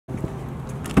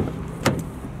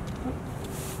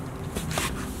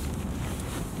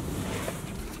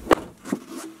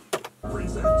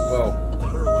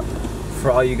for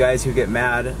all you guys who get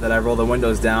mad that I roll the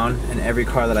windows down in every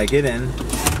car that I get in.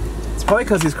 It's probably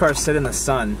because these cars sit in the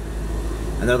sun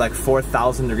and they're like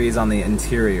 4,000 degrees on the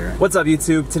interior. What's up,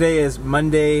 YouTube? Today is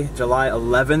Monday, July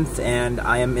 11th, and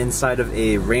I am inside of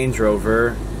a Range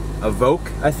Rover, a Vogue,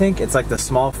 I think. It's like the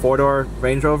small four-door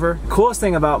Range Rover. Coolest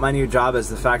thing about my new job is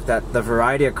the fact that the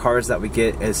variety of cars that we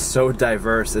get is so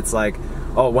diverse. It's like,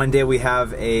 oh, one day we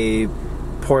have a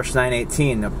Porsche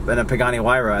 918 and a Pagani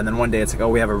Huayra, and then one day it's like, oh,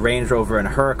 we have a Range Rover and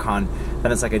a Huracan,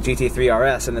 then it's like a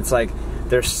GT3 RS, and it's like,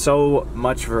 there's so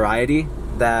much variety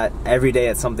that every day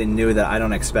it's something new that I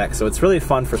don't expect. So it's really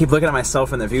fun. I keep looking at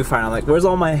myself in the viewfinder, I'm like, where's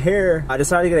all my hair? I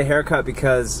decided to get a haircut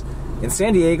because in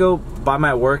San Diego, by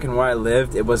my work and where I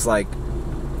lived, it was like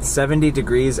 70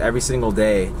 degrees every single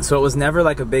day. So it was never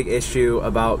like a big issue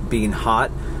about being hot.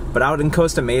 But out in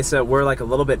Costa Mesa, we're like a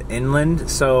little bit inland,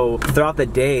 so throughout the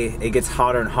day, it gets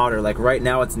hotter and hotter. Like right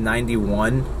now it's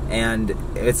 91, and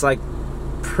it's like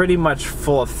pretty much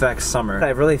full effect summer. I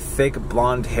have really thick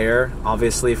blonde hair,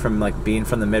 obviously from like being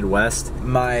from the Midwest.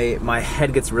 My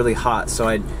head gets really hot, so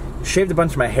I shaved a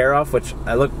bunch of my hair off, which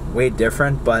I look way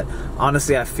different, but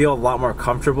honestly I feel a lot more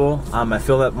comfortable. I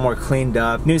feel that more cleaned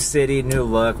up. New city, new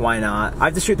look, why not? I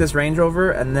have to shoot this Range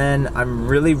Rover, and then I'm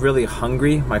really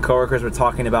hungry. My coworkers were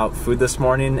talking about food this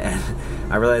morning, and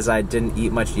I realized I didn't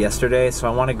eat much yesterday,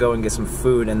 so I want to go and get some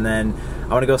food, and then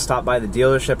I want to go stop by the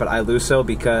dealership at Iluso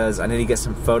because I need to get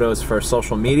some photos for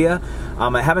social media.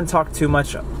 I haven't talked too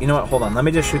much. You know what, hold on, let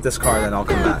me just shoot this car, then I'll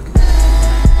come back.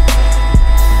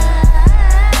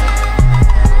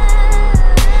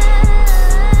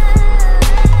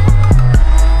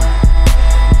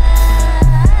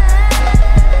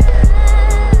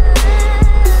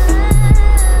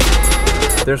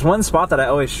 There's one spot that I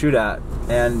always shoot at,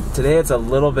 and today it's a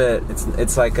little bit,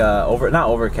 it's like not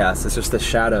overcast, it's just the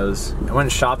shadows. I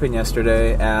went shopping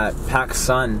yesterday at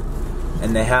PacSun,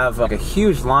 and they have like a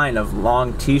huge line of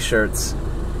long t-shirts,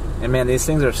 and man, these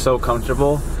things are so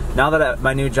comfortable. Now that at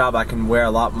my new job I can wear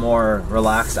a lot more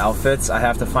relaxed outfits, I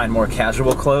have to find more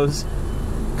casual clothes,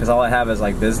 because all I have is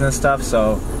like business stuff.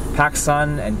 So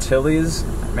PacSun and Tilly's,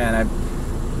 man, I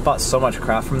bought so much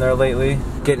crap from there lately.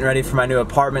 Getting ready for my new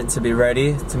apartment to be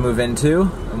ready to move into,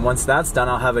 and once that's done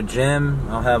I'll have a gym,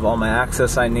 I'll have all my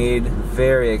access I need.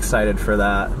 Very excited for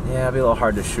that. Yeah, it'll be a little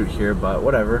hard to shoot here, but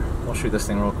whatever, we'll shoot this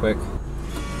thing real quick.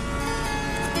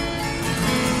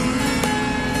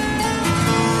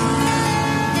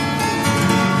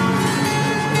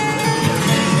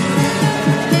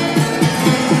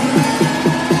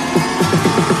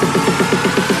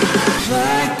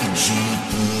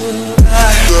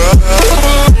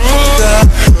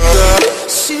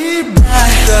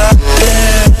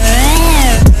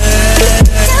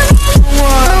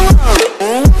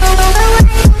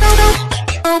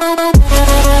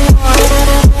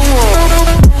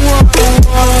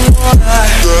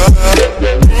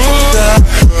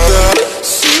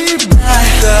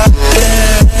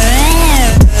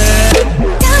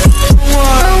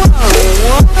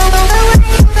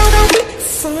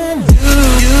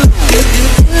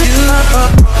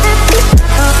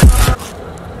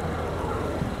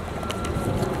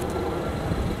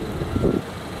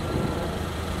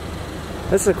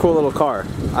 This is a cool little car.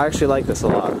 I actually like this a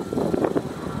lot.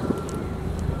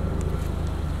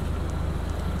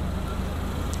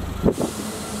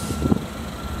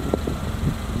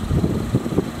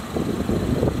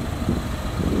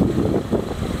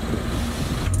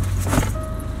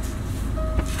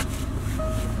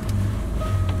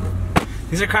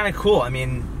 These are kind of cool. I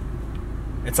mean,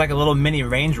 it's like a little mini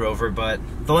Range Rover, but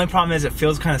the only problem is it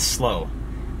feels kind of slow.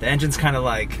 The engine's kind of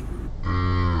like...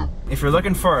 If you're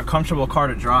looking for a comfortable car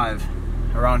to drive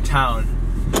around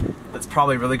town that's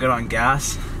probably really good on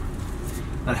gas,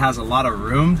 that has a lot of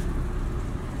room,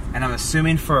 and I'm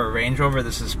assuming for a Range Rover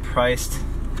this is priced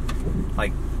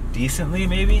like decently,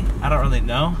 maybe? I don't really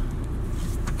know.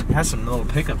 It has some little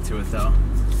pickup to it though.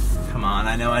 Come on,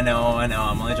 I know,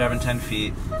 I'm only driving 10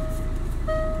 feet.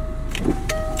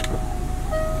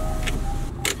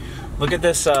 Look at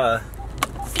this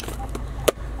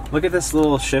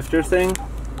little shifter thing.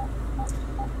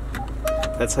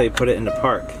 That's how you put it into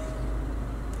park.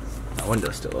 That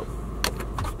window's still open.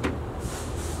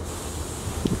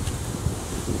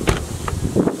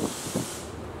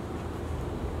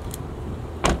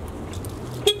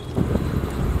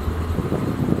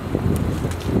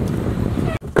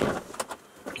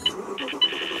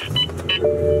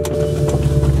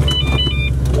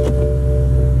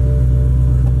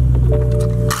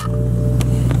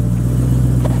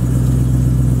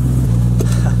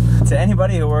 To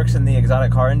anybody who works in the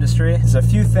exotic car industry, there's a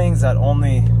few things that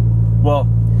only, well,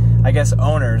 I guess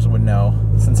owners would know.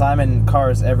 Since I'm in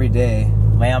cars every day,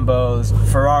 Lambos,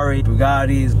 Ferrari,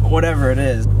 Bugattis, whatever it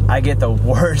is, I get the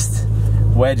worst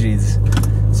wedgies.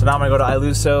 So now I'm gonna go to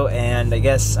Iluso and I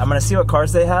guess I'm gonna see what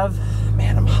cars they have.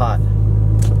 Man, I'm hot.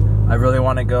 I really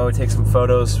wanna go take some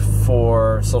photos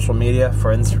for social media,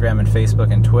 for Instagram and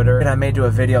Facebook and Twitter. And I may do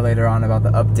a video later on about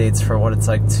the updates for what it's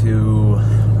like to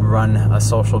run a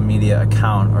social media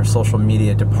account or social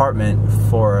media department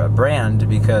for a brand,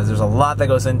 because there's a lot that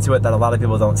goes into it that a lot of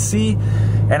people don't see,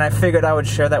 and I figured I would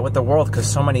share that with the world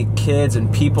because so many kids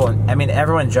and people, and I mean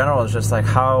everyone in general is just like,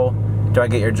 how do I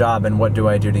get your job and what do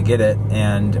I do to get it,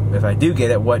 and if I do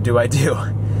get it, what do I do?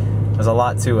 There's a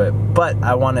lot to it, but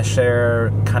I want to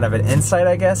share kind of an insight,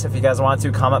 I guess. If you guys want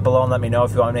to, comment below and let me know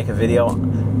if you want to make a video,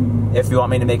 if you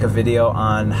want me to make a video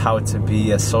on how to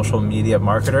be a social media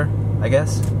marketer, I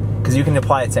guess, because you can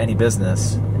apply it to any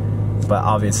business, but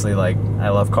obviously, like, I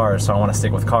love cars, so I want to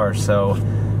stick with cars, so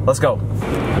let's go.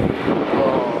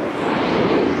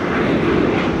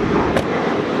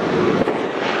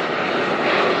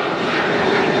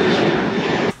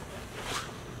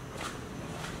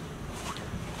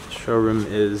 Showroom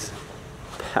is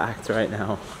packed right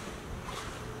now.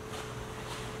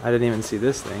 I didn't even see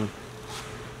this thing.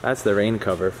 That's the rain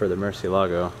cover for the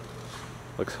Murcielago.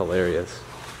 Looks hilarious.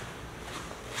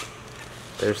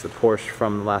 There's the Porsche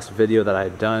from the last video that I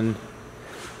had done.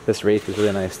 This Wraith is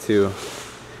really nice too.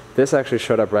 This actually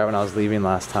showed up right when I was leaving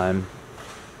last time.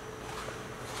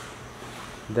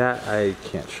 That I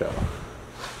can't show.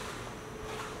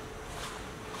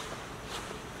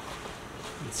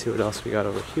 Let's see what else we got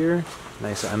over here.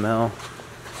 Nice ML.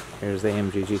 Here's the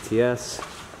AMG GTS,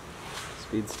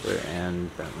 Speedster, and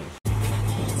Bentley.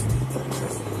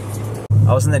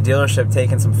 I was in the dealership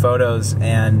taking some photos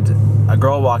and a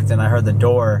girl walked in. I heard the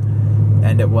door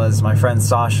and it was my friend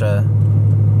Sasha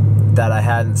that I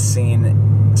hadn't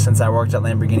seen since I worked at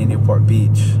Lamborghini Newport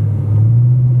Beach.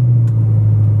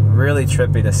 Really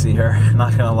trippy to see her,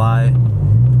 not gonna lie.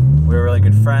 We were really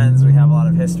good friends. We have a lot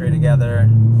of history together.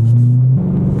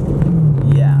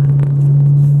 Yeah.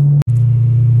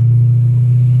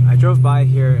 I drove by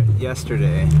here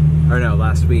yesterday, or no,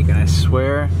 last week, and I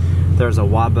swear there's a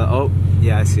WABA. Oh,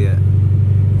 yeah, I see it.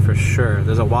 For sure.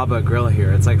 There's a WABA grill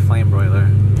here. It's like flame broiler.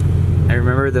 I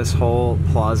remember this whole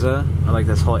plaza, or like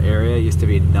this whole area, used to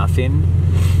be nothing.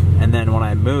 And then when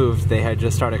I moved, they had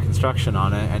just started construction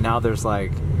on it, and now there's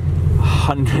like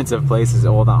hundreds of places.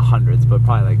 Well, not hundreds, but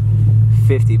probably like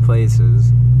 50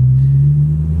 places.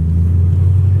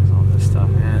 There's all this stuff,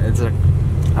 man. It's a.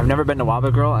 I've never been to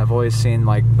WABA Grill. I've always seen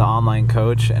like the Online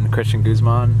Coach and Christian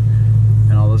Guzman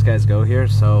and all those guys go here,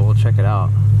 so we'll check it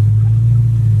out.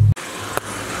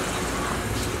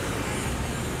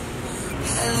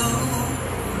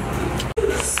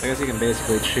 I guess you can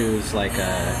basically choose like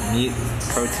a meat,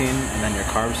 protein, and then your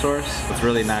carb source. It's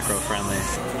really macro friendly.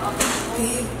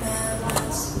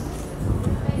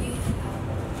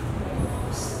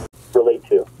 Relate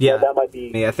to. Yeah, that might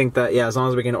be. Yeah, I think that, yeah, as long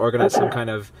as we can organize some kind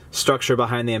of structure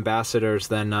behind the ambassadors,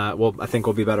 then I think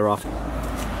we'll be better off.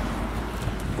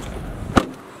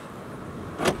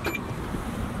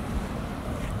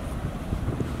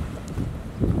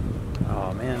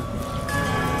 Oh man.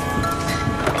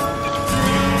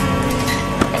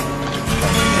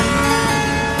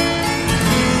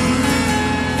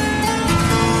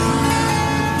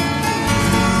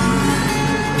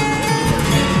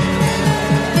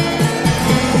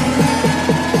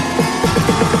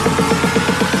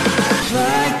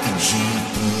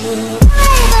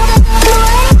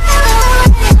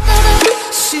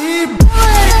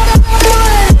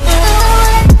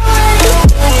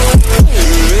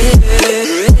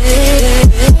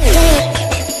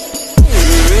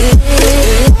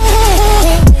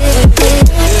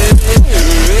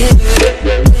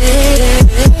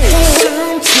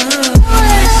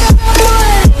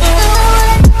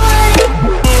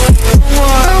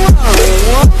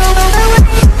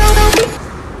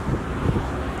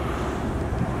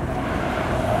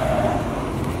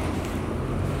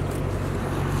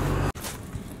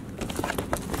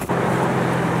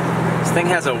 This thing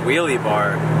has a wheelie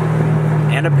bar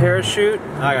and a parachute.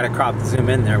 Oh, I gotta crop zoom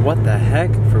in there. What the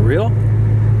heck? For real?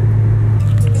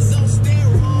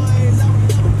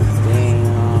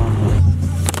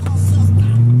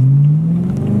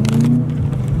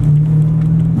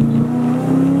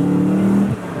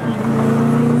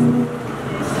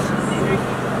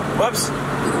 Whoops.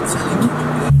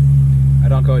 I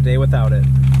don't go a day without it.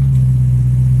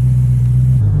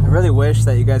 I really wish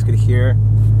that you guys could hear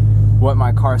what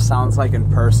my car sounds like in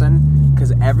person,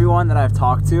 because everyone that I've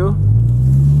talked to,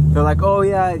 they're like, oh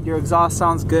yeah, your exhaust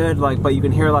sounds good, like, but you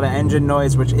can hear a lot of engine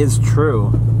noise, which is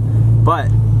true. But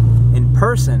in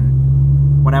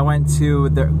person, when I went to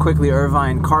the Quickly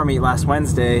Irvine car meet last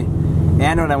Wednesday,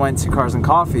 and when I went to Cars and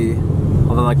Coffee,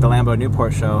 although like the Lambo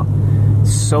Newport show,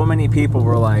 so many people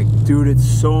were like, dude, it's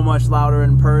so much louder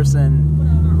in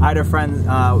person. I had a friend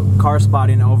car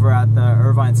spotting over at the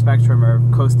Irvine Spectrum or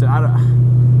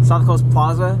South Coast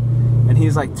Plaza, and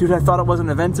he's like, dude, I thought it was an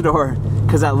Aventador,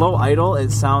 because at low idle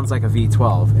it sounds like a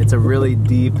V12. It's a really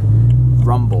deep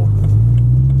rumble.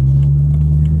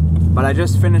 But I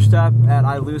just finished up at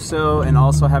Iluso and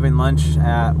also having lunch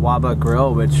at WABA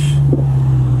Grill, which,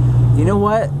 you know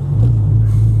what?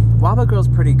 WABA Grill's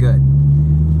pretty good.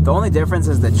 The only difference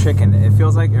is the chicken. It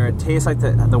feels like, or it tastes like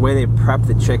the way they prep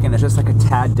the chicken. It's just like a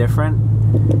tad different.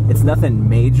 It's nothing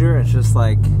major. It's just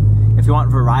like, if you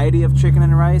want variety of chicken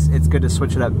and rice, it's good to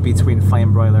switch it up between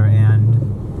flame broiler and,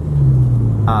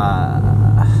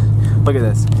 look at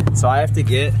this. So I have to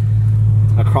get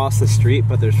across the street,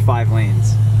 but there's 5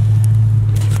 lanes.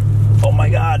 Oh my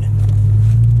God.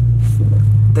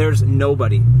 There's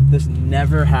nobody. This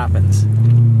never happens.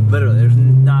 Literally, there's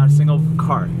not a single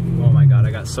car. Oh my God,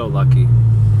 I got so lucky.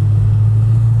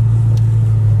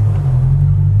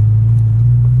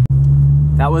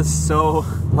 That was so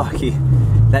lucky.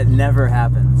 That never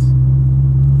happens.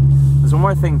 There's one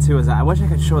more thing too, is that I wish I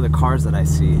could show the cars that I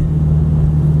see.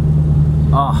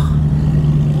 Oh.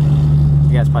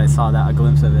 You guys probably saw that, a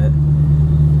glimpse of it.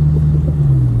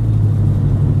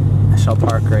 I shall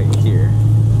park right here.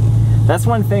 That's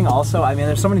one thing also, I mean,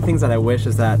 there's so many things that I wish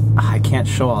is that I can't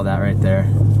show all that right there.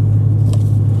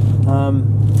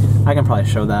 I can probably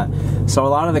show that. So a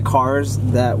lot of the cars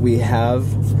that we have,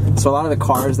 so a lot of the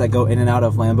cars that go in and out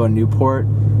of Lambo Newport,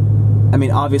 I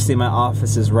mean, obviously my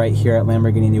office is right here at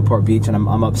Lamborghini Newport Beach and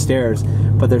I'm upstairs,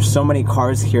 but there's so many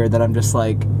cars here that I'm just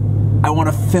like, I want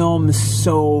to film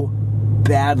so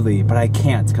badly, but I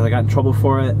can't because I got in trouble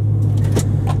for it.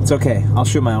 It's okay, I'll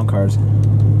shoot my own cars.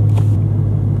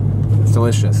 It's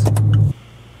delicious.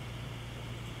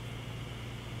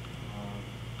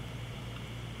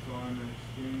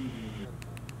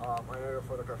 My aerial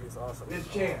photography is awesome. It's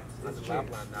chance. It's a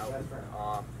Lapland now.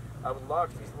 I would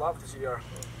love to see your